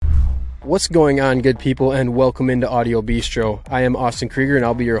What's going on, good people, and welcome into Audio Bistro. I am Austin Krieger, and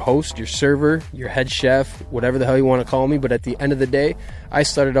I'll be your host, your server, your head chef, whatever the hell you want to call me. But at the end of the day, I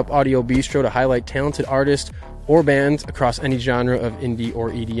started up Audio Bistro to highlight talented artists or bands across any genre of indie or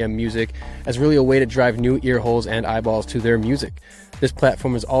EDM music as really a way to drive new ear holes and eyeballs to their music. This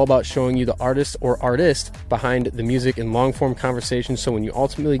platform is all about showing you the artist or artists behind the music in long-form conversations, so when you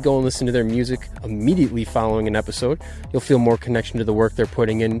ultimately go and listen to their music immediately following an episode, you'll feel more connection to the work they're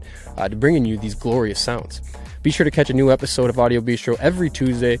putting in to bringing you these glorious sounds. Be sure to catch a new episode of Audio Bistro every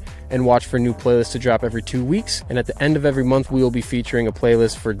Tuesday and watch for new playlists to drop every 2 weeks. And at the end of every month, we will be featuring a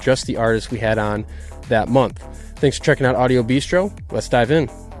playlist for just the artists we had on that month. Thanks for checking out Audio Bistro. Let's dive in.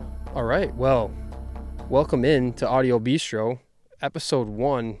 All right, well, welcome in to Audio Bistro. Episode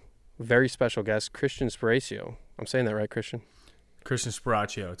 1, very special guest, Christian Sparacio. I'm saying that right, Christian? Christian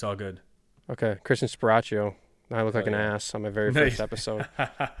Sparacio. It's all good. Okay, Christian Sparacio. I look like an ass on my very first episode.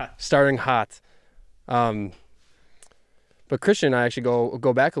 Starting hot. But Christian, I actually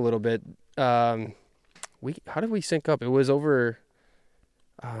go back a little bit. How did we sync up? It was over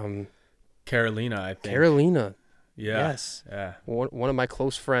Carolina, I think. Carolina. Yeah. Yes. Yeah. One of my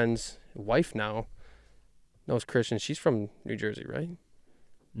close friends, wife now, knows Christian. She's from New Jersey, right?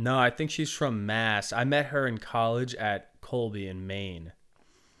 No, I think she's from Mass. I met her in college at Colby in Maine.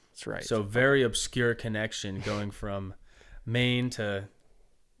 That's right. So very obscure connection going from Maine to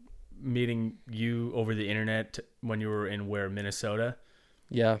meeting you over the internet when you were in Minnesota?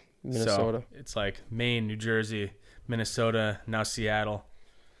 Yeah, Minnesota. So it's like Maine, New Jersey, Minnesota, now Seattle.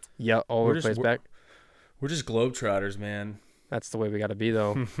 Yeah, all over the place. Back. We're just globetrotters, man. That's the way we got to be,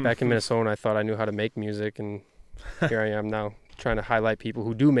 though. Back in Minnesota, I thought I knew how to make music, and here I am now trying to highlight people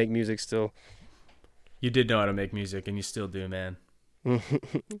who do make music still. You did know how to make music, and you still do, man.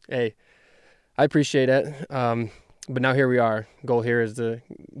 Hey, I appreciate it. But now here we are. Goal here is to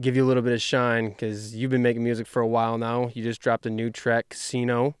give you a little bit of shine because you've been making music for a while now. You just dropped a new track,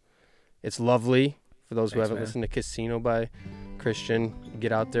 Casino. It's lovely. For those who haven't listened to Casino by Christian,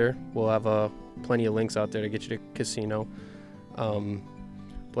 get out there. We'll have plenty of links out there to get you to Casino.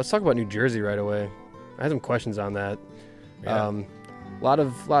 Let's talk about New Jersey right away. I had some questions on that. Yeah. A lot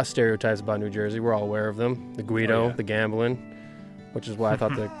of stereotypes about New Jersey. We're all aware of them. The Guido, the gambling, which is why I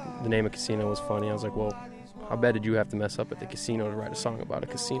thought the name of Casino was funny. I was like, well, how bad did you have to mess up at the casino to write a song about a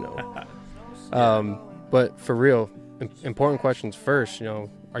casino? But for real, important questions first.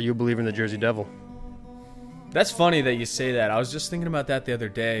 Are you a believer in the Jersey Devil? That's funny that you say that. I was just thinking about that the other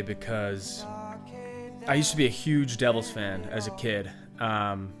day because I used to be a huge Devils fan as a kid.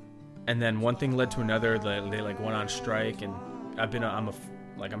 And then one thing led to another. They went on strike, and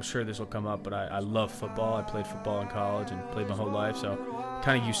I'm sure this will come up, but I love football. I played football in college and played my whole life, so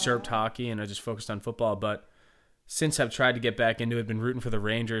kind of usurped hockey, and I just focused on football. But since I've tried to get back into it, been rooting for the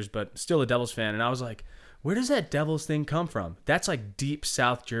Rangers, but still a Devils fan, and I was like, where does that Devils thing come from? That's like deep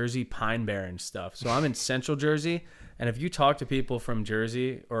South Jersey, Pine Barren stuff. So I'm in Central Jersey, and if you talk to people from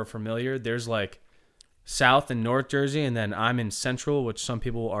Jersey or familiar, there's like South and North Jersey, and then I'm in Central, which some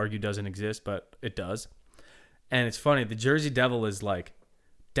people will argue doesn't exist, but it does. And it's funny, the Jersey Devil is like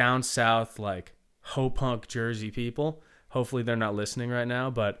down south, like ho-punk Jersey people. Hopefully they're not listening right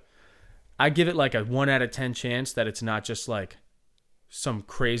now, but I give it like a 1 out of 10 chance that it's not just like some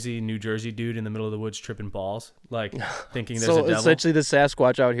crazy New Jersey dude in the middle of the woods tripping balls, like thinking there's a devil. So essentially the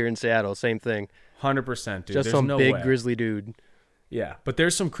Sasquatch out here in Seattle, same thing. 100%, dude. Just there's some no big way. Grizzly dude. Yeah, but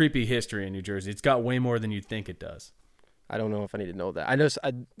there's some creepy history in New Jersey. It's got way more than you'd think it does. I don't know if I need to know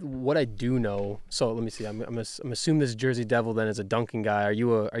that. What I do know. So let me see. I'm assuming this Jersey Devil then is a Dunkin' guy. Are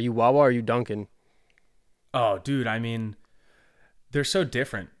you Wawa or are you Dunkin'? Oh, dude. I mean, they're so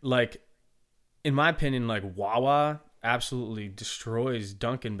different. Like, in my opinion, like Wawa absolutely destroys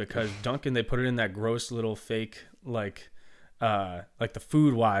Dunkin' because Dunkin', they put it in that gross little fake like the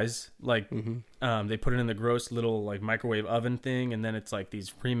food wise, like they put it in the gross little like microwave oven thing, and then it's like these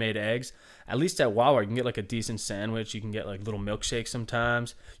pre-made eggs. At least at Wawa you can get like a decent sandwich, you can get like little milkshakes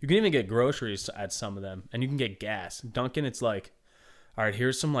sometimes, you can even get groceries at some of them, and you can get gas. Dunkin', it's like, all right,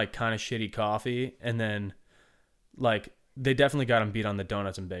 here's some like kind of shitty coffee, and then like they definitely got them beat on the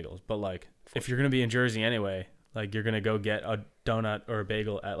donuts and bagels. But like if you're gonna be in Jersey anyway, like you're gonna go get a donut or a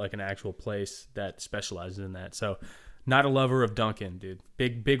bagel at like an actual place that specializes in that. So not a lover of Dunkin', dude.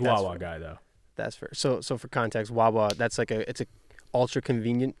 Big Wawa guy though. That's fair. So for context, Wawa, that's like it's a ultra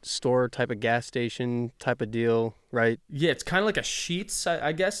convenient store type of gas station type of deal, right? Yeah, it's kind of like a Sheetz,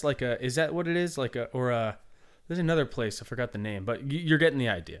 I guess. Like is that what it is? There's another place, I forgot the name, but you're getting the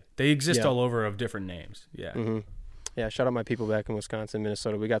idea. They exist all over of different names. Yeah. Mm-hmm. Yeah, shout out my people back in Wisconsin,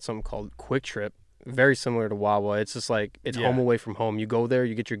 Minnesota. We got something called Quick Trip. very similar to Wawa. It's just like it's home away from home. You go there,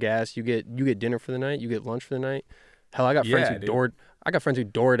 you get your gas, you get dinner for the night, you get lunch for the night. Hell, I got friends who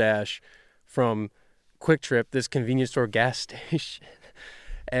DoorDash from Quick Trip, this convenience store gas station.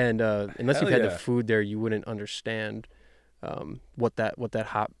 And unless you've had the food there, you wouldn't understand what that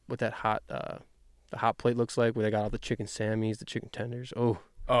hot plate looks like, where they got all the chicken sammies, the chicken tenders. Oh,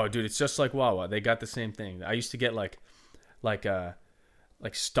 dude, it's just like Wawa. They got the same thing. I used to get like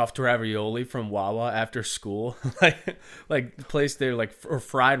stuffed ravioli from Wawa after school, like the place there, like, or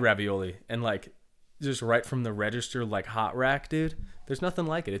fried ravioli, and like just right from the register, like hot rack, dude. There's nothing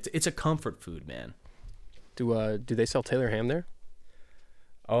like it. It's a comfort food, man. Do they sell Taylor ham there?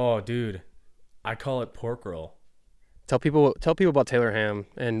 Oh, dude, I call it pork roll. Tell people about Taylor ham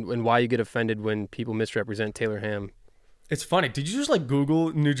and why you get offended when people misrepresent Taylor ham. It's funny. Did you just like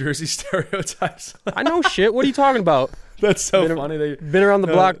Google New Jersey stereotypes? I know shit. What are you talking about? That's so funny. Been around the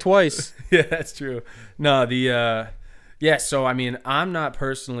block twice. Yeah, that's true. No, so I mean, I'm not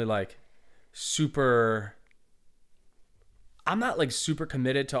personally like super. I'm not like super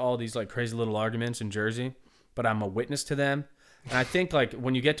committed to all these like crazy little arguments in Jersey, but I'm a witness to them. And I think like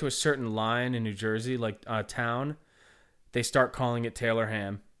when you get to a certain line in New Jersey, like town, they start calling it Taylor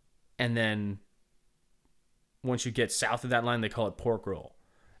ham, and then once you get south of that line, they call it pork roll.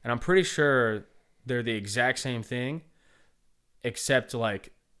 And I'm pretty sure they're the exact same thing, except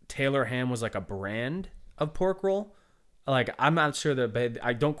like Taylor ham was like a brand of pork roll. Like, I'm not sure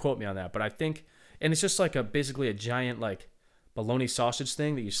I don't quote me on that, but I think, and it's just like basically a giant like bologna sausage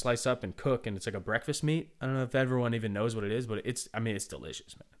thing that you slice up and cook, and it's like a breakfast meat. I don't know if everyone even knows what it is, but it's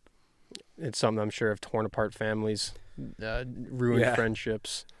delicious, man. It's something I'm sure have torn apart families, ruined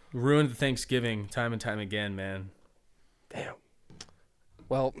friendships. Ruined Thanksgiving time and time again, man. Damn.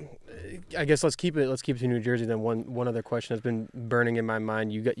 Well, I guess let's keep it to New Jersey. Then one other question has been burning in my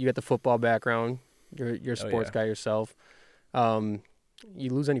mind. You got the football background. You're a sports guy yourself. You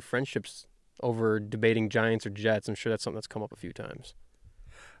lose any friendships over debating Giants or Jets? I'm sure that's something that's come up a few times.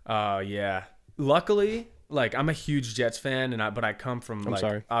 Yeah. Luckily, like, I'm a huge Jets fan, but I come from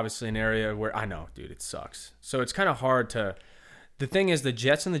obviously an area where I know, dude, it sucks. So it's kind of hard to. The thing is, the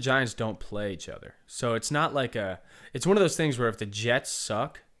Jets and the Giants don't play each other. So it's not like it's one of those things where if the Jets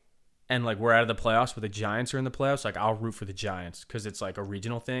suck and like we're out of the playoffs but the Giants are in the playoffs, like I'll root for the Giants because it's like a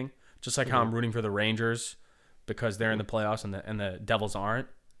regional thing. Just like how I'm rooting for the Rangers because they're in the playoffs and the Devils aren't.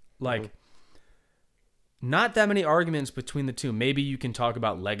 Like, not that many arguments between the two. Maybe you can talk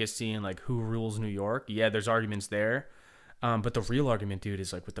about legacy and like who rules New York. Yeah, there's arguments there. But the real argument, dude,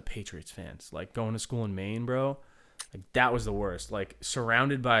 is like with the Patriots fans. Like going to school in Maine, bro. Like, that was the worst. Like,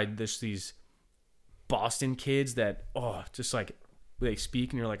 surrounded by these Boston kids that, just like, they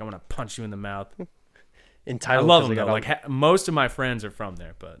speak and you're like, I want to punch you in the mouth. Entitled. I love them, though. Like, most of my friends are from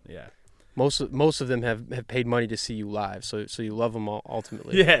there, but yeah. Most of them have paid money to see you live, so you love them all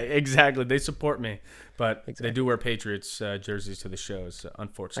ultimately. Yeah, exactly. They support me, but they do wear Patriots jerseys to the shows,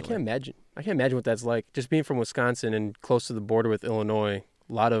 unfortunately. I can't imagine what that's like. Just being from Wisconsin and close to the border with Illinois,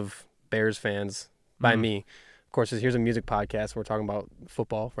 a lot of Bears fans by me. Of course, here's a music podcast. We're talking about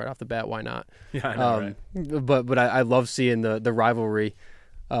football right off the bat. Why not? Yeah, I know, right? But I love seeing the rivalry.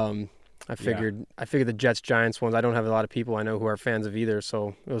 I figured the Jets Giants ones. I don't have a lot of people I know who are fans of either,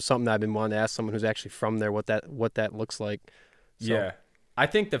 so it was something that I've been wanting to ask someone who's actually from there what that looks like. So. Yeah, I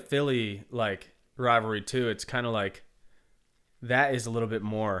think the Philly like rivalry too. It's kind of like that is a little bit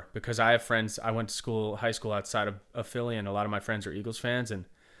more because I have friends. I went to high school outside of Philly, and a lot of my friends are Eagles fans, and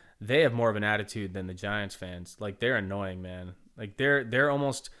they have more of an attitude than the Giants fans. Like, they're annoying, man. Like, they're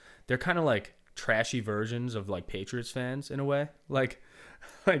kind of like trashy versions of like Patriots fans in a way. Like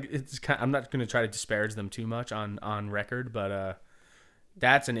it's I'm not going to try to disparage them too much on record, but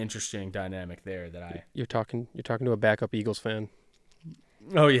that's an interesting dynamic there that You're talking to a backup Eagles fan.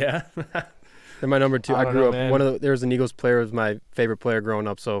 Oh yeah. They're my number two. I grew up there was an Eagles player who was my favorite player growing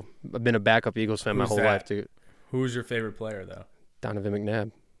up, so I've been a backup Eagles fan my whole life too. Who's your favorite player though? Donovan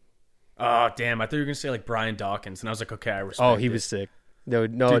McNabb. Oh, damn. I thought you were going to say, like, Brian Dawkins. And I was like, okay, I respect Oh, he was sick. No,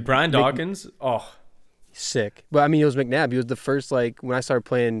 dude, Brian Dawkins? Sick. But, I mean, it was McNabb. He was the first, like, when I started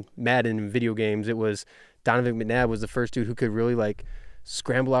playing Madden and video games, it was Donovan McNabb was the first dude who could really, like,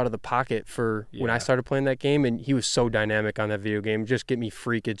 scramble out of the pocket for when I started playing that game. And he was so dynamic on that video game. Just get me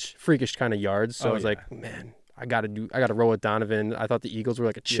freakish kind of yards. So I was like, man, I got to roll with Donovan. I thought the Eagles were,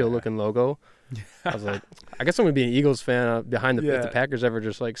 like, a chill-looking logo. I was like, I guess I'm going to be an Eagles fan if the Packers ever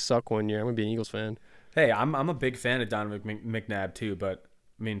just, like, suck one year. I'm going to be an Eagles fan. Hey, I'm a big fan of Donovan McNabb, too. But,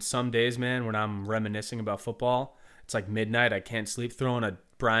 I mean, some days, man, when I'm reminiscing about football, it's like midnight. I can't sleep. Throwing a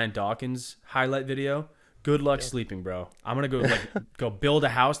Brian Dawkins highlight video. Good luck sleeping, bro. I'm gonna go build a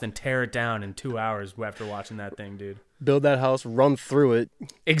house, then tear it down in 2 hours after watching that thing, dude. Build that house, run through it.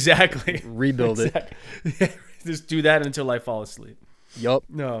 Exactly. Rebuild it. Yeah, just do that until I fall asleep. Yup.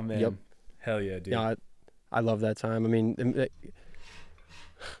 No, man. Yep. Hell yeah, dude. Yeah, I love that time. I mean, it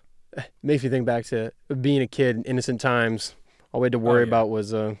makes me think back to being a kid, innocent times. All we had to worry about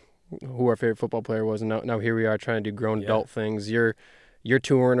was who our favorite football player was, and now here we are trying to do grown adult things. You're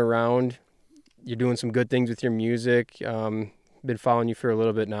touring around. You're doing some good things with your music. Been following you for a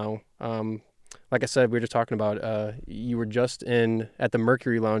little bit now. Like I said, we were just talking about you were just at the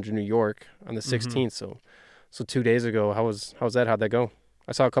Mercury Lounge in New York on the 16th. So 2 days ago. How's that? How'd that go?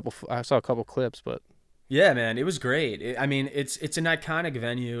 I saw a couple clips, but yeah, man, it was great. It's an iconic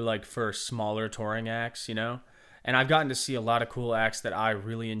venue like for smaller touring acts, you know. And I've gotten to see a lot of cool acts that I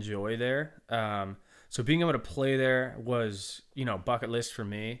really enjoy there. So being able to play there was, you know, bucket list for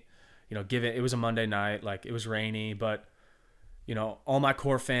me. You know, it was a Monday night, like it was rainy, but you know, all my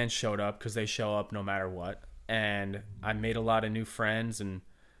core fans showed up because they show up no matter what. And I made a lot of new friends and,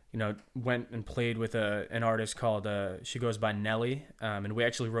 you know, went and played with an artist called, she goes by Nelly. And we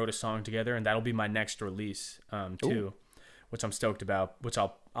actually wrote a song together, and that'll be my next release too, which I'm stoked about, which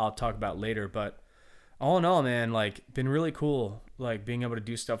I'll talk about later. But all in all, man, like been really cool, like being able to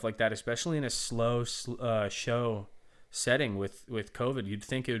do stuff like that, especially in a slow show setting with COVID. You'd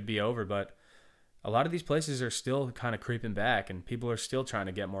think it would be over, but a lot of these places are still kind of creeping back, and people are still trying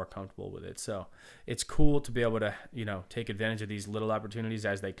to get more comfortable with it. So it's cool to be able to, you know, take advantage of these little opportunities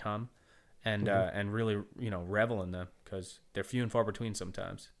as they come, and really, you know, revel in them, because they're few and far between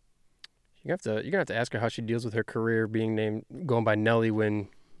sometimes. you're gonna have to ask her how she deals with her career being going by Nelly when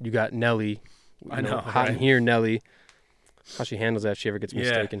you got Nelly. I know, hot in here, Nelly. How she handles that if she ever gets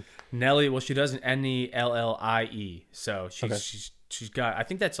mistaken. Nelly, well, she does an Nellie, so she's got, I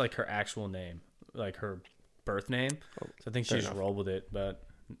think that's like her actual name, like her birth name. So I think she just rolled with it, but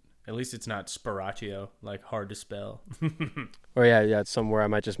at least it's not Sparacio, like hard to spell. Or yeah, it's somewhere I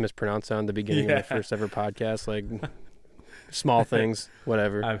might just mispronounce on the beginning of the first ever podcast, like small things,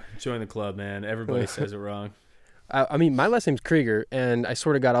 whatever. I join the club, man. Everybody says it wrong. I mean, my last name's Krieger, and I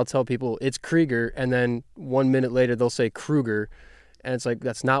swear to God, I'll tell people it's Krieger, and then 1 minute later they'll say Kruger, and it's like,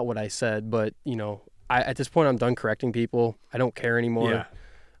 that's not what I said. But you know, at this point, I'm done correcting people. I don't care anymore.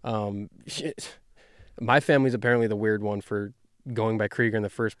 Yeah. My family's apparently the weird one for going by Krieger in the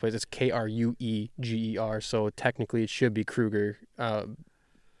first place. It's Krueger, so technically it should be Kruger.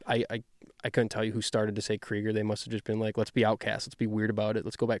 I couldn't tell you who started to say Krieger. They must have just been like, let's be outcasts, let's be weird about it,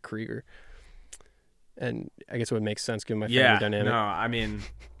 let's go back Krieger. And I guess it would make sense given my family dynamic. No, I mean,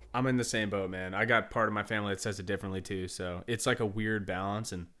 I'm in the same boat, man. I got part of my family that says it differently too, so it's like a weird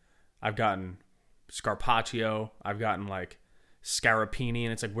balance. And I've gotten Scarpaccio, I've gotten like Scarapini,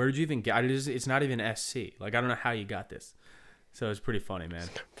 and it's like, where did you even get it? It's not even SC. Like, I don't know how you got this. So it's pretty funny, man.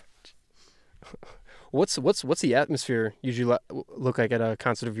 What's the atmosphere usually look like at a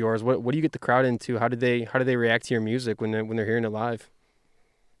concert of yours? What do you get the crowd into? How do they react to your music when they're hearing it live?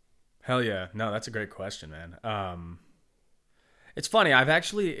 Hell yeah. No, that's a great question, man. It's funny.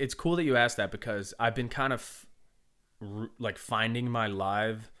 It's cool that you asked that, because I've been kind of like finding my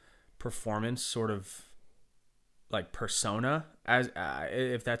live performance sort of like persona, as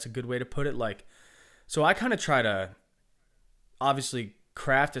if that's a good way to put it. Like, so I kind of try to obviously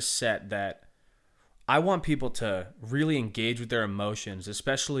craft a set that I want people to really engage with their emotions,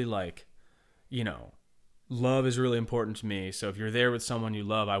 especially like, you know, love is really important to me. So if you're there with someone you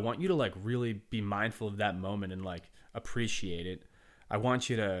love, I want you to like really be mindful of that moment and like appreciate it. I want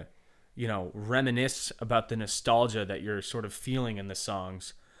you to, you know, reminisce about the nostalgia that you're sort of feeling in the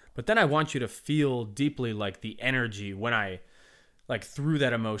songs. But then I want you to feel deeply like the energy when I, like through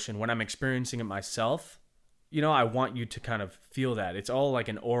that emotion, when I'm experiencing it myself. You know, I want you to kind of feel that. It's all like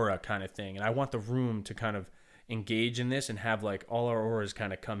an aura kind of thing. And I want the room to kind of engage in this and have like all our auras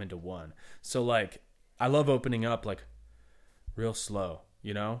kind of come into one. So like, I love opening up like real slow,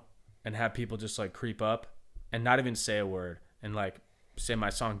 you know, and have people just like creep up and not even say a word, and like say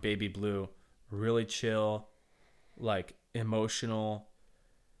my song Baby Blue, really chill, like emotional,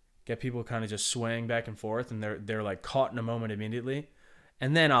 get people kind of just swaying back and forth, and they're like caught in a moment immediately.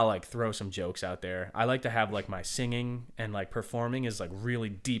 And then I'll like throw some jokes out there. I like to have like my singing and like performing is like really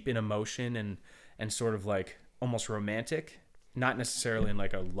deep in emotion and sort of like almost romantic, not necessarily in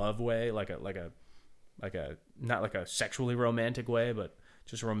like a love way, like a not like a sexually romantic way, but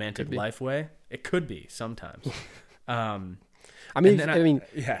just a romantic life way. It could be sometimes. I mean,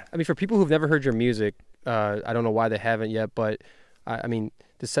 for people who've never heard your music, I don't know why they haven't yet, but I mean,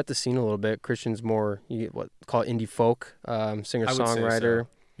 to set the scene a little bit, Christian's more call it indie folk, singer songwriter. So.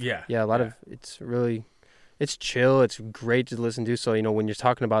 Yeah, a lot of it's really It's chill. It's great to listen to. So, when you're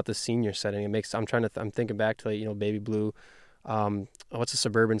talking about the senior setting, I'm thinking back to, Baby Blue. What's the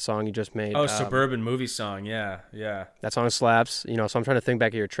Suburban song you just made? Oh, Suburban movie song. Yeah. That song slaps. So I'm trying to think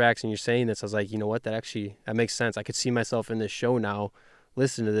back of your tracks, and you're saying this. I was like, you know what? That makes sense. I could see myself in this show now,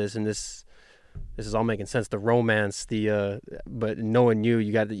 listen to this, and this is all making sense. The romance, but knowing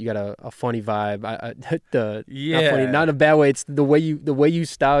you got a funny vibe. Not funny, not in a bad way. It's the way you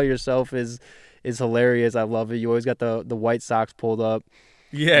style yourself is hilarious. I love it. You always got the white socks pulled up.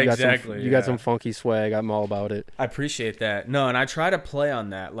 Yeah, exactly. You got some funky swag. I'm all about it. I appreciate that. No, and I try to play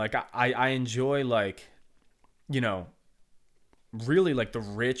on that. Like I enjoy really like the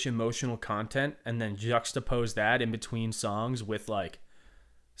rich emotional content, and then juxtapose that in between songs with like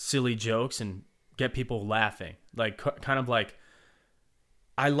silly jokes and get people laughing. Like kind of like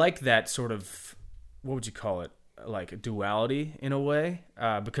I like that sort of, what would you call it? Like a duality in a way,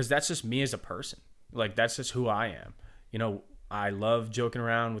 because that's just me as a person. Like that's just who I am. I love joking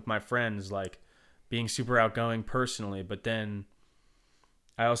around with my friends, like being super outgoing personally, but then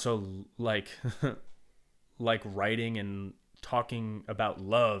I also like like writing and talking about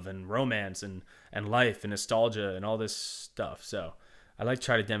love and romance and life and nostalgia and all this stuff. So I like to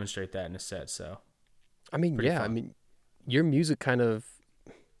try to demonstrate that in a set. So fun. Your music kind of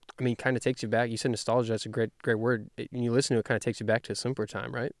takes you back. You said nostalgia. That's a great word. When you listen to it, kind of takes you back to a simpler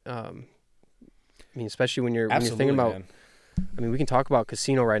time, right? Especially when you're thinking about. Man. We can talk about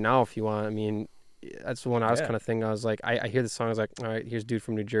Casino right now if you want. That's the one I was kind of thinking. I was like, I hear the song. I was like, all right, here's a dude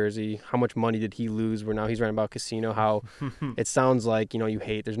from New Jersey. How much money did he lose? Where now he's writing about Casino. How it sounds like, you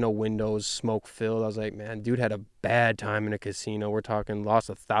hate. There's no windows, smoke filled. I was like, man, dude had a bad time in a casino. We're talking lost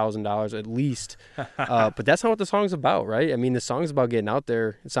 $1,000 at least. But that's not what the song's about, right? the song's about getting out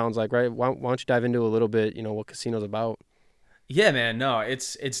there. It sounds like, right? Why don't you dive into a little bit, what Casino's about? Yeah, man. No,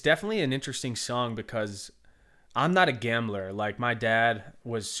 it's definitely an interesting song because I'm not a gambler. Like my dad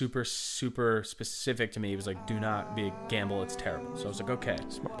was super, super specific to me. He was like, do not be a gamble. It's terrible. So I was like, okay,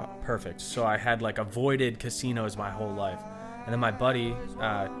 perfect. So I had like avoided casinos my whole life. And then my buddy,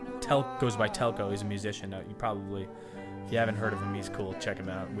 goes by Telco. He's a musician. You probably, if you haven't heard of him, he's cool. Check him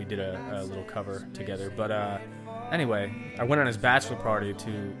out. We did a little cover together. But anyway, I went on his bachelor party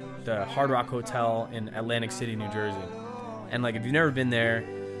to the Hard Rock Hotel in Atlantic City, New Jersey. And like, if you've never been there,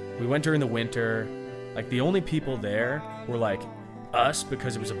 we went during the winter. Like the only people there were like us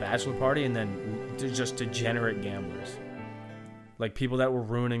because it was a bachelor party, and then just degenerate gamblers, like people that were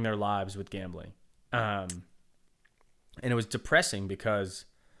ruining their lives with gambling. And it was depressing because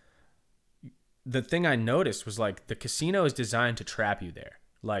the thing I noticed was like the casino is designed to trap you there.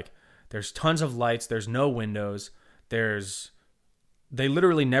 Like there's tons of lights, there's no windows, they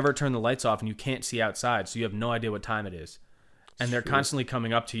literally never turn the lights off and you can't see outside, so you have no idea what time it is. And they're constantly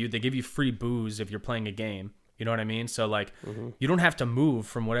coming up to you. They give you free booze if you're playing a game. You know what I mean? So like you don't have to move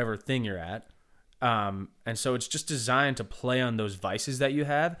from whatever thing you're at. And so it's just designed to play on those vices that you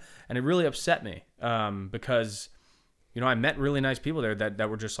have. And it really upset me because, I met really nice people there that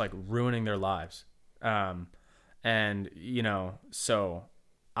were just like ruining their lives. So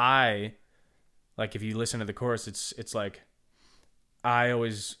I, like, if you listen to the chorus, it's like, I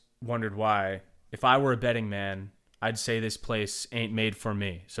always wondered why, if I were a betting man, I'd say this place ain't made for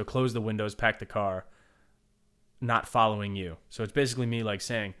me. So close the windows, pack the car, not following you. So it's basically me like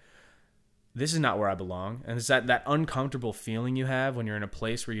saying, this is not where I belong. And it's that uncomfortable feeling you have when you're in a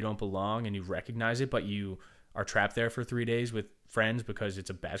place where you don't belong and you recognize it, but you are trapped there for 3 days with friends because it's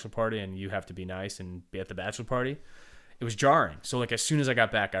a bachelor party and you have to be nice and be at the bachelor party. It was jarring. So like as soon as I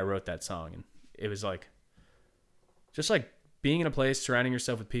got back, I wrote that song, and it was like, just like being in a place, surrounding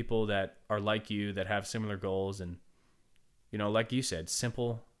yourself with people that are like you, that have similar goals. And, like you said,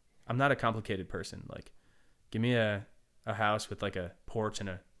 simple. I'm not a complicated person. Like, give me a house with like a porch and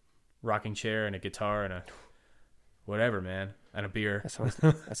a rocking chair and a guitar and a whatever, man, and a beer.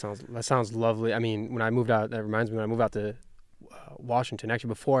 That sounds lovely. When I moved out, that reminds me, when I moved out to Washington, actually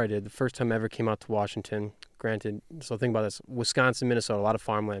before I did, the first time I ever came out to Washington, granted, so think about this, Wisconsin, Minnesota, a lot of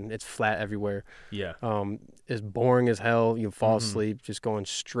farmland. It's flat everywhere. Yeah. It's boring as hell. You fall asleep just going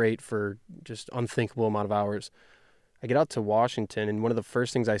straight for just unthinkable amount of hours. I get out to Washington, and one of the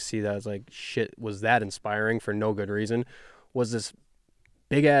first things I see that I was like, shit, was that inspiring for no good reason, was this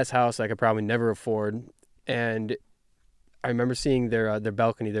big-ass house I could probably never afford. And I remember seeing their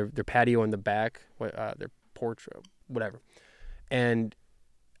balcony, their patio in the back, their porch, whatever. And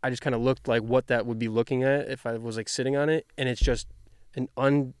I just kind of looked like what that would be looking at if I was like sitting on it. And it's just an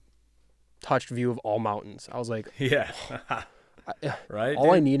untouched view of all mountains. I was like, yeah. Right.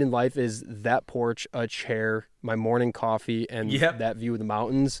 All I need in life is that porch, a chair, my morning coffee, and that view of the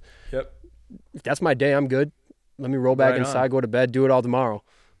mountains. Yep. if that's my day, I'm good. Let me roll back inside, go to bed, do it all tomorrow.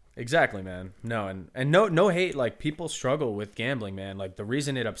 Exactly, man. No, and no hate. Like, people struggle with gambling, man. Like, the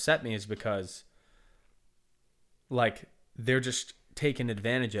reason it upset me is because, like, they're just taken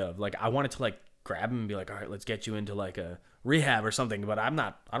advantage of. Like, I wanted to, like, grab them and be like, all right, let's get you into, like, a rehab or something. But I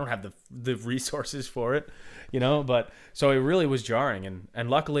don't have the resources for it, you know? But so it really was jarring. And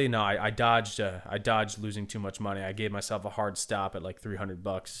luckily, no, I dodged losing too much money. I gave myself a hard stop at, like,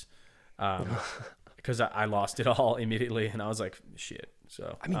 $300. Because I lost it all immediately. And I was like, shit.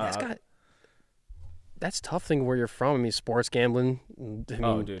 So I mean, that's a tough thing where you're from. I mean, sports gambling. I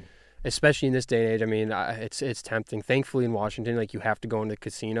mean, dude. Especially in this day and age. I mean, it's tempting. Thankfully, in Washington, like, you have to go into the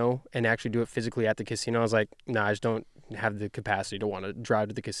casino and actually do it physically at the casino. I was like, nah, I just don't have the capacity to want to drive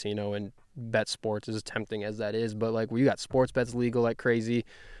to the casino and bet sports, as tempting as that is. But, like, where you got sports bets legal like crazy.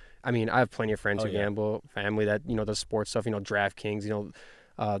 I mean, I have plenty of friends who gamble, family that, does sports stuff, DraftKings,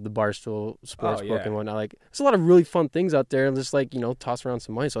 the Barstool Sportsbook and whatnot. Like, there's a lot of really fun things out there, and just, like, toss around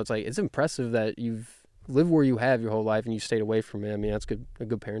some money. So it's like, it's impressive that you've lived where you have your whole life and you stayed away from it. I mean, that's a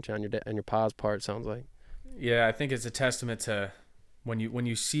good parenting on your pa's part, it sounds like. Yeah, I think it's a testament to when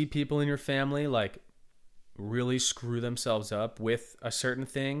you see people in your family, like, really screw themselves up with a certain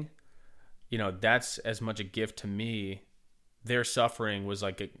thing, that's as much a gift to me. Their suffering was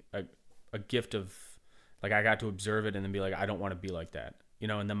like a gift of, like, I got to observe it and then be like, I don't want to be like that.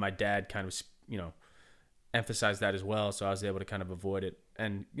 And then my dad kind of, emphasized that as well. So I was able to kind of avoid it.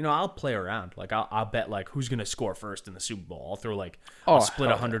 And, I'll play around. Like, I'll bet, like, who's going to score first in the Super Bowl. I'll throw, like, I'll split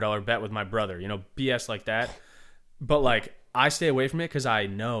 $100 bet with my brother, BS like that. But, like, I stay away from it because I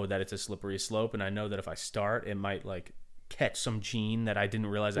know that it's a slippery slope. And I know that if I start, it might, like, catch some gene that I didn't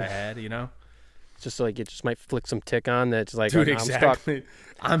realize I had, Just like, it just might flick some tick on that's like, dude, exactly.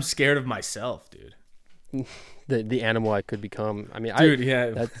 I'm scared of myself, dude. The animal I could become. I mean,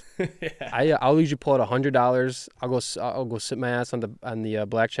 dude, I'll usually pull out $100. I'll go sit my ass on the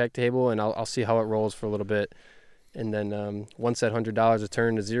blackjack table, and I'll see how it rolls for a little bit, and then once that $100 is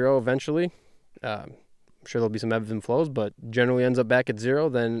turned to zero, eventually, I'm sure there'll be some ebbs and flows, but generally ends up back at zero.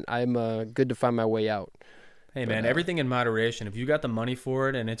 Then I'm good to find my way out. Hey, man, everything in moderation. If you got the money for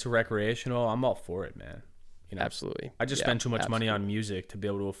it and it's recreational, I'm all for it, man. Absolutely. I just spend too much money on music to be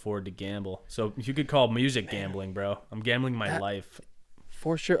able to afford to gamble. So if you could call music gambling, bro, I'm gambling my life.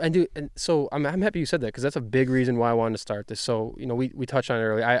 For sure. And so I'm happy you said that, because that's a big reason why I wanted to start this. So, we touched on it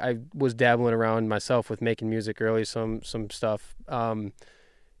earlier. I was dabbling around myself with making music early, some stuff. And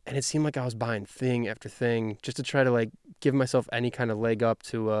it seemed like I was buying thing after thing just to try to, like, give myself any kind of leg up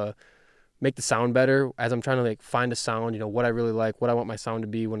to make the sound better as I'm trying to, like, find a sound, what I really like, what I want my sound to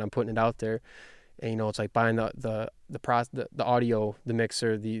be when I'm putting it out there. And, it's like buying the audio, the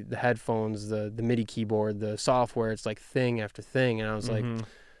mixer, the headphones, the MIDI keyboard, the software. It's like thing after thing. And I was like,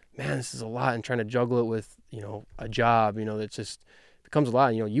 man, this is a lot. And trying to juggle it with, a job, that just becomes a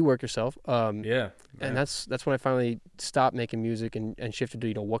lot. You work yourself. And that's when I finally stopped making music and shifted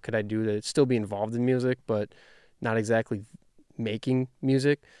to, what could I do to still be involved in music, but not exactly making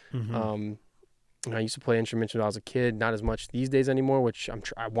music. I used to play instruments when I was a kid, not as much these days anymore, which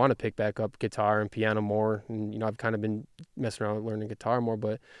I want to pick back up guitar and piano more. And, I've kind of been messing around with learning guitar more,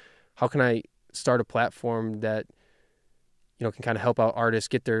 but how can I start a platform that, can kind of help out artists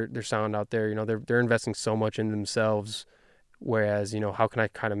get their sound out there? They're investing so much in themselves, whereas, how can I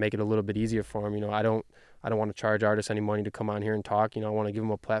kind of make it a little bit easier for them? I don't want to charge artists any money to come on here and talk. I want to give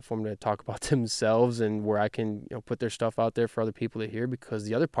them a platform to talk about themselves, and where I can, put their stuff out there for other people to hear. Because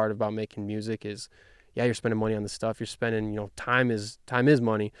the other part about making music is, you're spending money on the stuff. You're spending, time is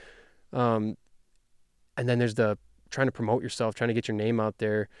money. And then there's the trying to promote yourself, trying to get your name out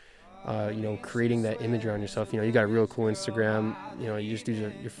there, creating that image around yourself. You got a real cool Instagram. You just do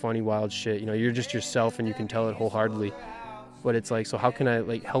your funny, wild shit. You're just yourself, and you can tell it wholeheartedly. But it's like, so how can I,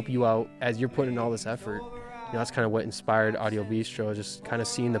 like, help you out as you're putting in all this effort? That's kind of what inspired Audio Bistro, just kind of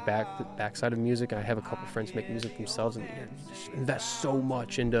seeing the backside of music. And I have a couple friends make music themselves, and just invest so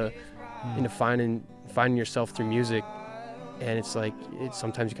much into finding yourself through music. And it's like,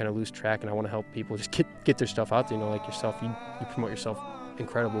 sometimes you kind of lose track, and I want to help people just get their stuff out there. Like yourself, you promote yourself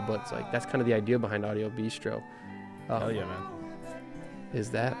incredible, but it's like, that's kind of the idea behind Audio Bistro. Hell yeah, man. Is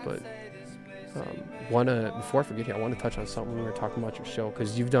that, but... before I forget here, I want to touch on something when we were talking about your show,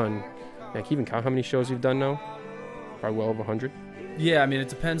 because you've done, can you even count how many shows you've done now? Probably well over 100. Yeah, I mean, it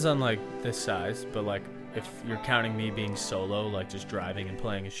depends on, like, this size, but, like, if you're counting me being solo, like, just driving and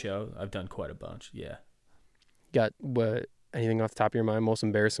playing a show, I've done quite a bunch. Yeah. Got anything off the top of your mind, most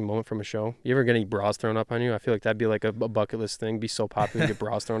embarrassing moment from a show? You ever get any bras thrown up on you? I feel like that'd be like a bucket list thing. Be so popular, get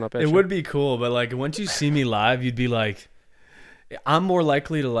bras thrown up at you. It would be cool, but, like, once you see me live, you'd be like, I'm more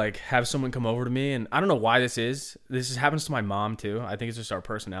likely to like have someone come over to me, and I don't know why this is. Happens to my mom too. I think it's just our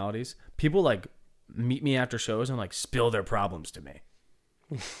personalities. People like meet me after shows and like spill their problems to me.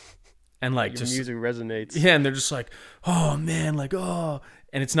 And like Your just music resonates. yeah, and they're just like, oh man, like oh,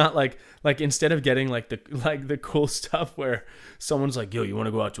 and it's not like instead of getting like the cool stuff where someone's like, yo, you want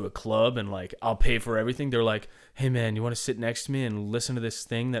to go out to a club and like I'll pay for everything. They're like, hey man, you want to sit next to me and listen to this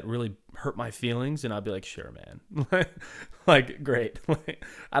thing that really hurt my feelings? And I'll be like, sure, man. Like great.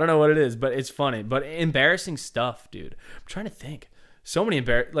 I don't know what it is, but it's funny. But embarrassing stuff, dude. I'm trying to think. So many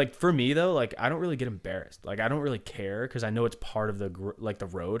like for me though, like I don't really get embarrassed. Like I don't really care because I know it's part of the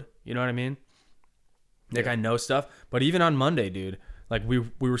road. You know what I mean? Like I know stuff. But even on Monday, dude, like we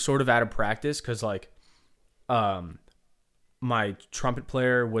were sort of out of practice because like, my trumpet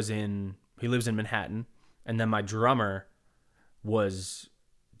player he lives in Manhattan, and then my drummer was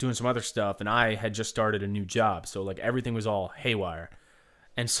doing some other stuff, and I had just started a new job, so like everything was all haywire,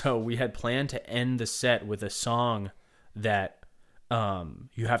 and so we had planned to end the set with a song that.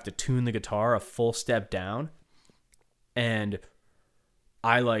 You have to tune the guitar a full step down, and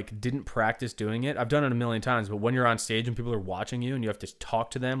I like didn't practice doing it. I've done it a million times, but when you're on stage and people are watching you and you have to talk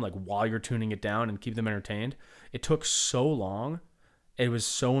to them like while you're tuning it down and keep them entertained, it took so long. It was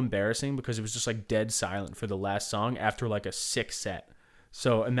so embarrassing because it was just like dead silent for the last song after like a 6 set.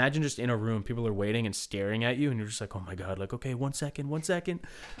 So imagine just in a room, people are waiting and staring at you, and you're just like, oh my God, like, okay, 1 second.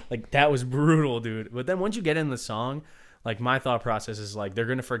 Like that was brutal, dude. But then once you get in the song, like my thought process is like they're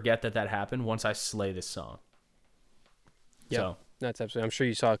gonna forget that happened once I slay this song. Yeah, so. That's absolutely. I'm sure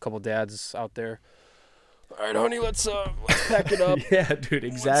you saw a couple dads out there. All right, honey, let's pack it up. Yeah, dude,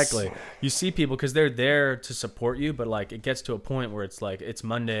 exactly. You see people because they're there to support you, but like it gets to a point where it's like it's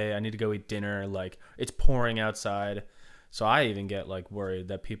Monday, I need to go eat dinner. Like it's pouring outside, so I even get like worried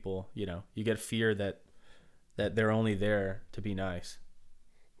that people, you get fear that they're only there to be nice.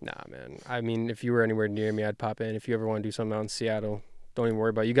 Nah, man. I mean, if you were anywhere near me, I'd pop in. If you ever want to do something out in Seattle, don't even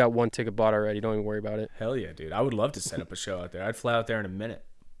worry about it. You got 1 ticket bought already. Don't even worry about it. Hell yeah, dude. I would love to set up a show out there. I'd fly out there in a minute.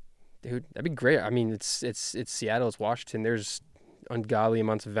 Dude, that'd be great. I mean, it's Seattle, it's Washington. There's ungodly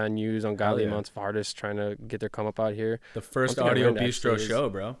amounts of venues, ungodly amounts of artists trying to get their come up out here. The first Audio Bistro show,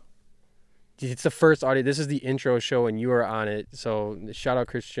 bro. It's the first audio. This is the intro show, and you are on it. So shout out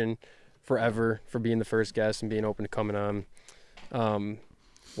Christian forever for being the first guest and being open to coming on.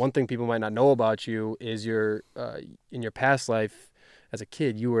 One thing people might not know about you is in your past life as a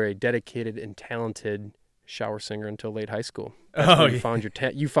kid, you were a dedicated and talented shower singer until late high school. You found your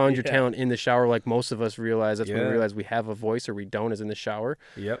talent in the shower, like most of us realize. That's when we realize we have a voice or we don't, is in the shower.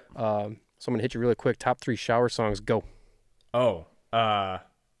 Yep. So I'm going to hit you really quick. Top 3 shower songs, go. Oh, wow,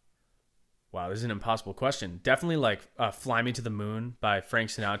 this is an impossible question. Definitely like Fly Me to the Moon by Frank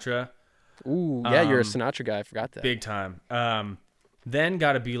Sinatra. Ooh, yeah, you're a Sinatra guy. I forgot that. Big time. Then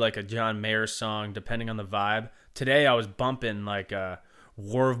got to be like a John Mayer song, depending on the vibe. Today I was bumping like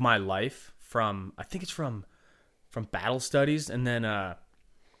War of My Life from Battle Studies. And then, I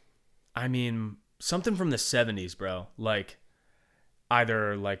mean, something from the 70s, bro. Like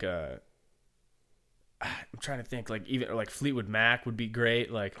either like I'm trying to think, like even like Fleetwood Mac would be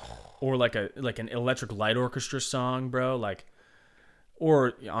great. Like, or like an Electric Light Orchestra song, bro. Like,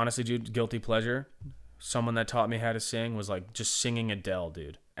 or honestly, dude, guilty pleasure. Someone that taught me how to sing was like just singing Adele,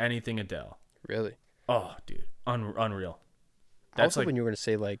 dude. Anything Adele. Really? Oh, dude. Unreal. I was hoping you were going to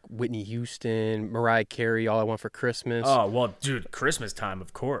say like Whitney Houston, Mariah Carey, All I Want for Christmas. Oh, well, dude, Christmas time,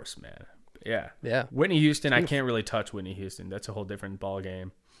 of course, man. Yeah. Yeah. Whitney Houston, I can't really touch Whitney Houston. That's a whole different ball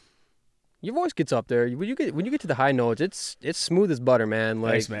game. Your voice gets up there. When you get to the high notes, it's smooth as butter, man.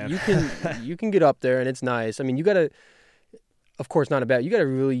 Like, thanks, man. you can get up there and it's nice. I mean, you got to, of course, not a bad. You got a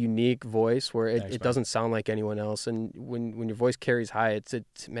really unique voice where it doesn't sound like anyone else, and when your voice carries high, it's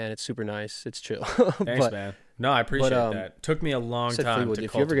super nice. It's chill. Thanks, man. No, I appreciate that. Took me a long time Fleetwood, to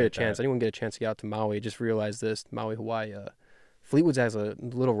if you ever get a chance, that. anyone get a chance to get out to Maui, just realize this: Maui, Hawaii. Fleetwood's has a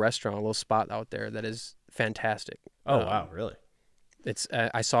little restaurant, a little spot out there that is fantastic. Oh wow, really? It's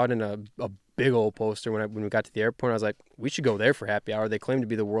I saw it in a big old poster when we got to the airport. I was like, we should go there for happy hour. They claim to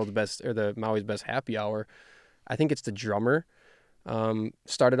be the world's best or the Maui's best happy hour. I think it's the drummer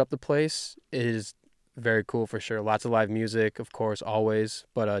started up the place. It is very cool for sure. Lots of live music, of course, always.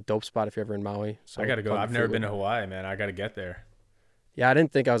 But a dope spot if you're ever in Maui. So I gotta go. I've never been to Hawaii, man. I gotta get there. Yeah, I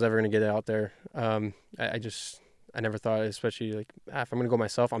didn't think I was ever gonna get out there. I never thought, especially like if I'm gonna go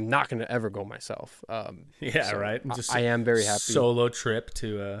myself, I'm not gonna ever go myself. Yeah, so right. I am very happy. Solo trip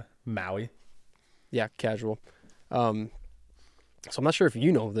to Maui. Yeah, casual. So I'm not sure if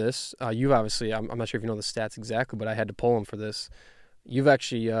you know this. You've obviously, I'm not sure if you know the stats exactly, but I had to pull them for this. You've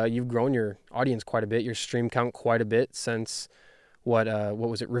actually, you've grown your audience quite a bit, your stream count quite a bit since what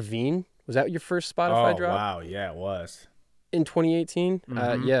was it? Ravine? Was that your first Spotify Oh, drop wow. Yeah, it was. in 2018?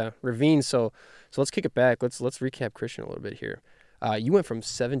 Mm-hmm. Yeah, Ravine. So let's kick it back. Let's recap Christian a little bit here. You went from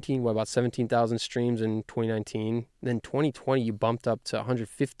about 17,000 streams in 2019. Then 2020, you bumped up to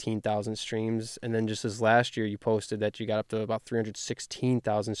 115,000 streams. And then just as last year, you posted that you got up to about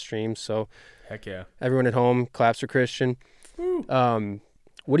 316,000 streams. So Heck yeah. everyone at home, claps for Christian. Woo.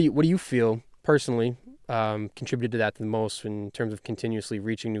 What do you feel personally contributed to that the most in terms of continuously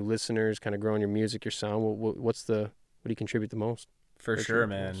reaching new listeners, kind of growing your music, your sound? What do you contribute the most? For sure,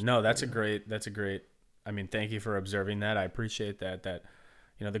 man. No, that's a great, I mean, thank you for observing that. I appreciate that,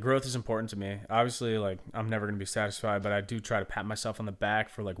 the growth is important to me. Obviously, like, I'm never going to be satisfied, but I do try to pat myself on the back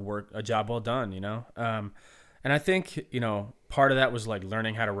for like a job well done, and I think, part of that was like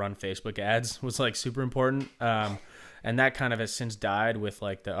learning how to run Facebook ads was like super important. And that kind of has since died with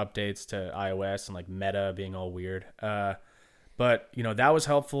like the updates to iOS and like Meta being all weird. But that was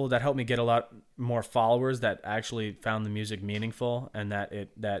helpful. That helped me get a lot more followers that actually found the music meaningful and that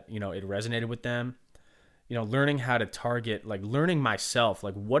it resonated with them. Learning how to target, like learning myself,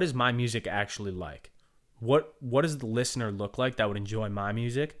 like what is my music actually like? What does the listener look like that would enjoy my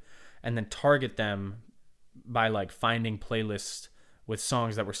music? And then target them by like finding playlists with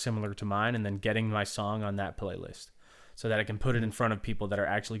songs that were similar to mine and then getting my song on that playlist so that I can put it in front of people that are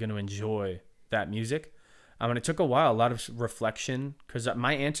actually going to enjoy that music. And it took a while, a lot of reflection, because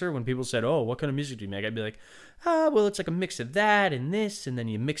my answer when people said, "Oh, what kind of music do you make?" I'd be like, well, it's like a mix of that and this, and then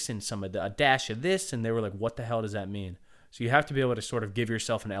you mix in a dash of this, and they were like, "What the hell does that mean?" So you have to be able to sort of give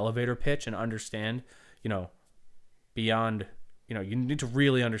yourself an elevator pitch and understand, beyond, you need to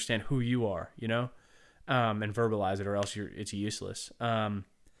really understand who you are, and verbalize it, or else it's useless. And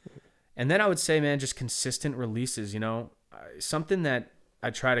then I would say, man, just consistent releases. Something that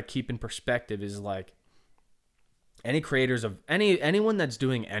I try to keep in perspective is like, any creators of anyone that's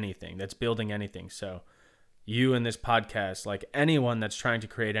doing anything, that's building anything. So you in this podcast, like anyone that's trying to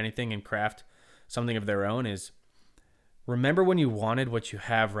create anything and craft something of their own, is remember when you wanted what you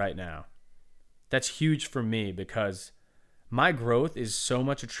have right now. That's huge for me because my growth is so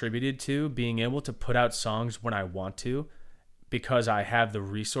much attributed to being able to put out songs when I want to, because I have the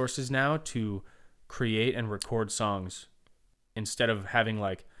resources now to create and record songs instead of having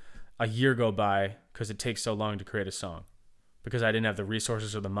like a year go by because it takes so long to create a song because I didn't have the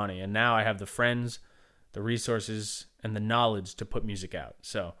resources or the money. And now I have the friends, the resources, and the knowledge to put music out.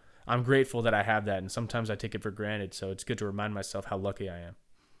 So I'm grateful that I have that. And sometimes I take it for granted. So it's good to remind myself how lucky I am.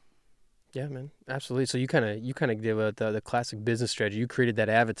 Yeah, man, absolutely. So you kind of did the classic business strategy. You created that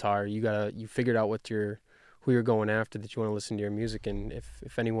avatar. You figured out who you're going after, that you want to listen to your music. And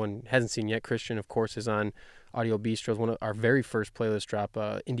if anyone hasn't seen yet, Christian, of course, is on Audio Bistro's one of our very first playlist drop,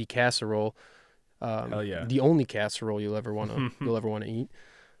 Indie Casserole. Hell yeah. The only casserole you'll ever want to eat.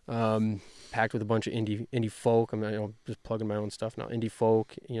 Packed with a bunch of indie folk. I'm just plugging my own stuff now. Indie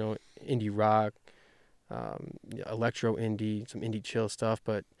folk, indie rock, electro indie, some indie chill stuff.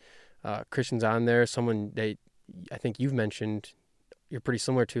 But Christian's on there. Someone I think you've mentioned you're pretty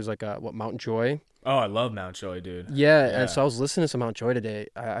similar to is like Mount Joy. Oh, I love Mount Joy, dude. Yeah, and so I was listening to some Mount Joy today.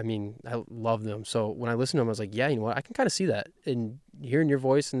 I mean, I love them. So when I listened to them, I was like, yeah, you know what? I can kind of see that. And hearing your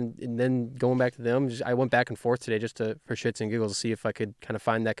voice and then going back to them, I went back and forth today just for shits and giggles to see if I could kind of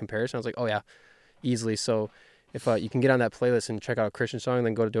find that comparison. I was like, oh, yeah, easily. So if you can get on that playlist and check out a Christian song and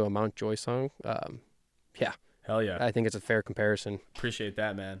then go to do a Mount Joy song, yeah. Hell yeah. I think it's a fair comparison. Appreciate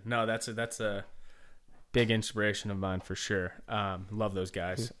that, man. No, that's a big inspiration of mine for sure. Love those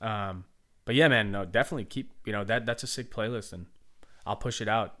guys. But yeah, man, no, definitely keep, that's a sick playlist, and I'll push it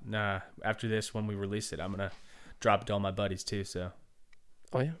out. After this, when we release it, I'm going to drop it to all my buddies too, so.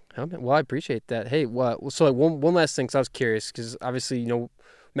 Oh, yeah. Well, I appreciate that. Hey, so like one last thing, because I was curious, because obviously,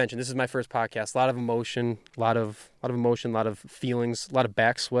 mentioned this is my first podcast, a lot of emotion, a lot of feelings, a lot of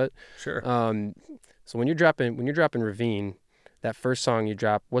back sweat. Sure. So when you're dropping Ravine, that first song you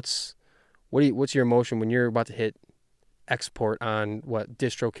drop, what's your emotion when you're about to hit export on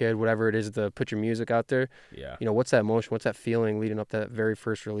DistroKid, whatever it is, to put your music out there? Yeah. What's that emotion? What's that feeling leading up to that very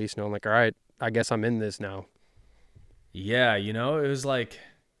first release? I'm like, all right, I guess I'm in this now. Yeah, it was like,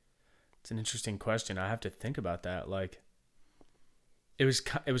 it's an interesting question. I have to think about that. Like, it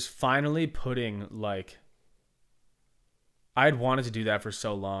was finally putting, like, I'd wanted to do that for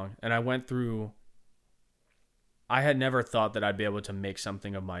so long, and I had never thought that I'd be able to make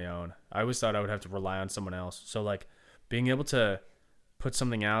something of my own. I always thought I would have to rely on someone else. So like being able to put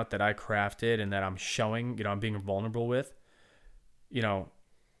something out that I crafted and that I'm showing, I'm being vulnerable with,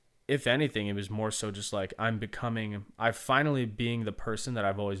 if anything, it was more so just like I'm finally being the person that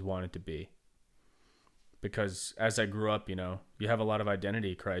I've always wanted to be. because as I grew up, you have a lot of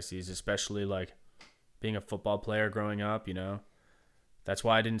identity crises, especially like being a football player growing up, That's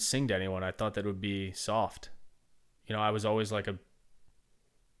why I didn't sing to anyone. I thought that would be soft. I was always I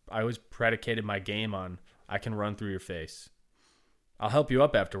always predicated my game on, I can run through your face. I'll help you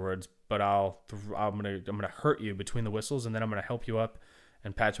up afterwards, but I'm gonna hurt you between the whistles, and then I'm gonna help you up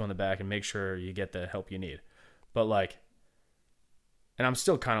and pat you on the back and make sure you get the help you need. But and I'm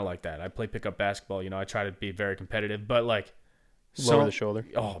still kind of like that. I play pickup basketball. I try to be very competitive, but lower the shoulder.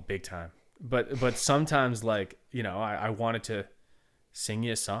 Oh, big time. But sometimes I wanted to sing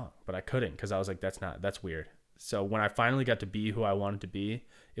you a song, but I couldn't because I was like, that's weird. So when I finally got to be who I wanted to be,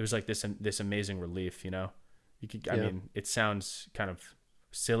 it was like this amazing relief. I mean, it sounds kind of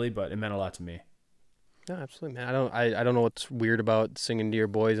silly, but it meant a lot to me. No, absolutely, man. I don't know what's weird about singing to your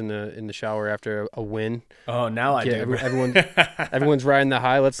boys in the shower after a win. Oh, now I do. Everyone's riding the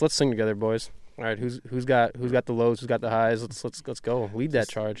high. Let's sing together, boys. All right, who's got the lows? Who's got the highs? Let's go. Lead that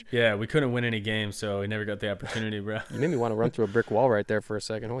charge. Yeah, we couldn't win any games, so we never got the opportunity, bro. You made me want to run through a brick wall right there for a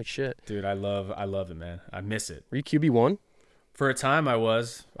second. Holy shit, dude! I love it, man. I miss it. Were you QB1? For a time, I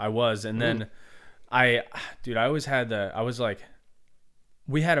was, and then I always had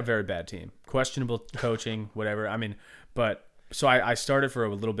we had a very bad team, questionable coaching, whatever. I mean, but so I started for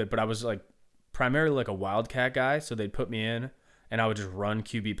a little bit, but I was primarily a wildcat guy. So they'd put me in, and I would just run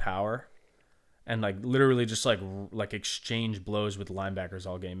QB power, and literally just exchange blows with linebackers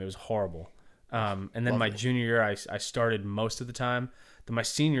all game. It was horrible. And then my junior year, I started most of the time. Then my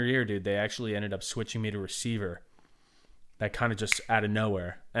senior year, dude, they actually ended up switching me to receiver. That kind of just out of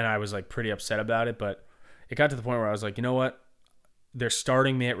nowhere, and I was pretty upset about it. But it got to the point where I was like, you know what? They're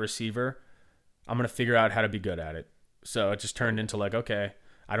starting me at receiver. I'm going to figure out how to be good at it. So it just turned into okay,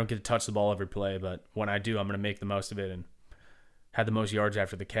 I don't get to touch the ball every play, but when I do, I'm going to make the most of it, and had the most yards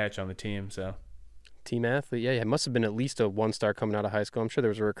after the catch on the team. So team athlete. Yeah, it must have been at least a 1-star coming out of high school. I'm sure there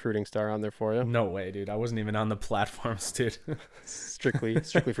was a recruiting star on there for you. No way, dude. I wasn't even on the platforms, dude. strictly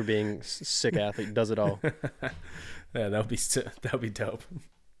for being sick athlete. Does it all. Yeah, that would be dope.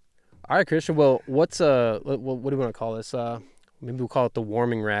 All right, Christian. Well, what do we want to call this? Maybe we'll call it the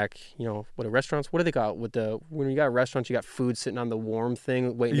warming rack. What are restaurants? What do they call it? When you got restaurants, you got food sitting on the warm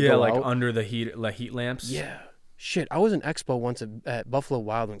thing waiting to go out? Under the heat lamps. Yeah. Shit, I was in Expo once at Buffalo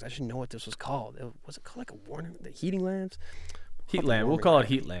Wild Wings. I should know what this was called. Was it called a warning? The heating lamps? Heat lamp. We'll call it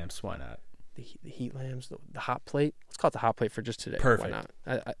heat lamps. Why not? The heat lamps, the hot plate. Let's call it the hot plate for just today. Perfect. Why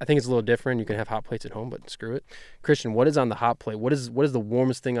not? I think it's a little different. You can have hot plates at home, but screw it. Christian, what is on the hot plate? What is the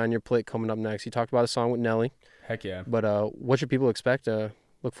warmest thing on your plate coming up next? You talked about a song with Nelly. Heck yeah. But what should people expect?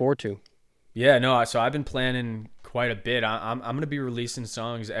 Look forward to? Yeah, no. So I've been planning quite a bit. I'm going to be releasing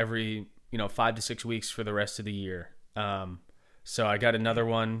songs every 5 to 6 weeks for the rest of the year. So I got another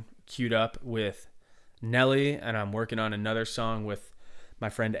one queued up with Nelly, and I'm working on another song with my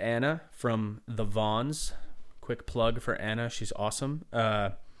friend Anna from the Vaughns. Quick plug for Anna. She's awesome.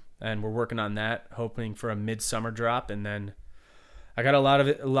 And we're working on that, hoping for a midsummer drop. And then I got a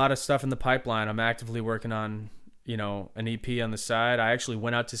lot of stuff in the pipeline. I'm actively working on, an EP on the side. I actually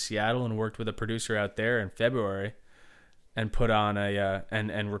went out to Seattle and worked with a producer out there in February and put on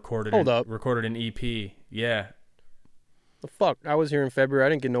and recorded an EP. Yeah. The fuck? I was here in February. I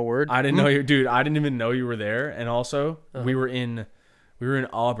didn't get no word. I didn't know you, dude. I didn't even know you were there. And also, we were in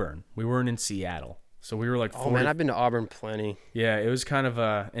Auburn. We weren't in Seattle. So we were 40. Oh man, I've been to Auburn plenty. Yeah, it was kind of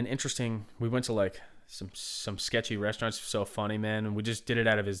an interesting. We went to some sketchy restaurants. So funny, man. And we just did it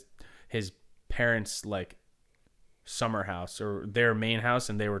out of his parents' summer house or their main house,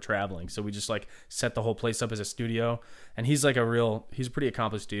 and they were traveling. So we just set the whole place up as a studio. And he's he's a pretty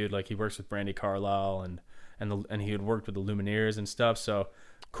accomplished dude. He works with Brandy Carlisle and he had worked with the Lumineers and stuff. So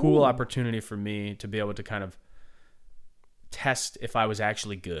cool opportunity for me to be able to kind of test if I was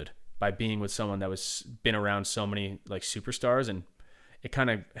actually good by being with someone that was been around so many superstars, and it kind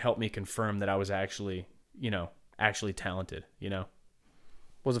of helped me confirm that I was actually talented. What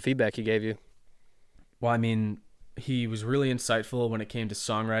was the feedback he gave you? Well, I mean, he was really insightful when it came to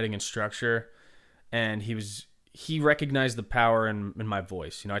songwriting and structure, and he recognized the power in my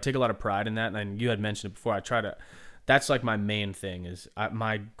voice. I take a lot of pride in that, and you had mentioned it before. That's my main thing is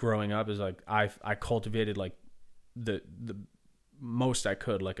my growing up is I cultivated the most I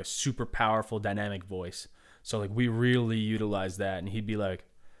could, a super powerful dynamic voice. So we really utilized that, and he'd be like,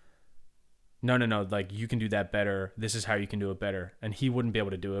 no, you can do that better. This is how you can do it better. And he wouldn't be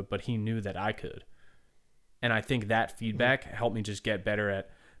able to do it, but he knew that I could. And I think that feedback helped me just get better at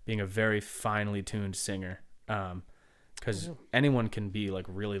being a very finely tuned singer. Because anyone can be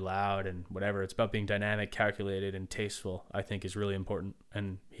really loud and whatever. It's about being dynamic, calculated, and tasteful, I think is really important.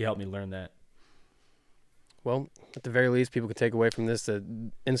 And he helped me learn that. Well, at the very least, people could take away from this the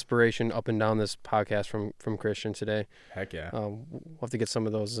inspiration up and down this podcast from Christian today. Heck yeah. We'll have to get some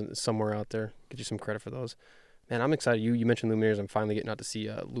of those somewhere out there. Get you some credit for those. Man, I'm excited. You mentioned Lumineers. I'm finally getting out to see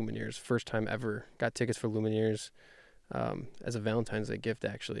Lumineers. First time ever. Got tickets for Lumineers as a Valentine's Day gift,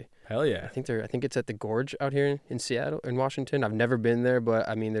 actually. Hell yeah. I think it's at the Gorge out here in Seattle, in Washington. I've never been there, but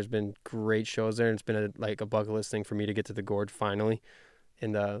I mean, there's been great shows there. And it's been a bucket list thing for me to get to the Gorge finally.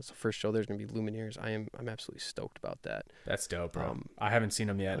 And so first show there's gonna be Lumineers. I'm absolutely stoked about that. That's dope, bro. I haven't seen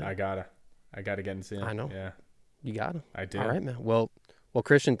them yet. I gotta get and see them. I know. Yeah. You got them. I do. All right, man. Well,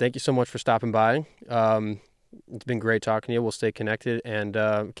 Christian, thank you so much for stopping by. It's been great talking to you. We'll stay connected, and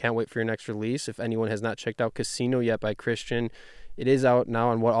can't wait for your next release. If anyone has not checked out Casino yet by Christian, it is out now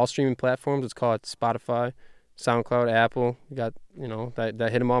on all streaming platforms. It's called Spotify, SoundCloud, Apple. You got,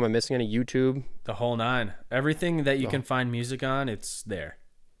 that hit 'em all. Am I missing any? YouTube? The whole nine. Everything that you can find music on, it's there.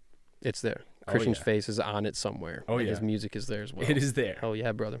 It's there. Christian's face is on it somewhere. Oh, yeah. His music is there as well. It is there. Hell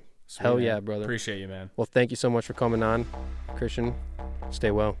yeah, brother. Sweet, Hell man. yeah, brother. Appreciate you, man. Well, thank you so much for coming on, Christian.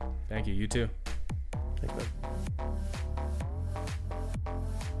 Stay well. Thank you. You too. Thank you, man.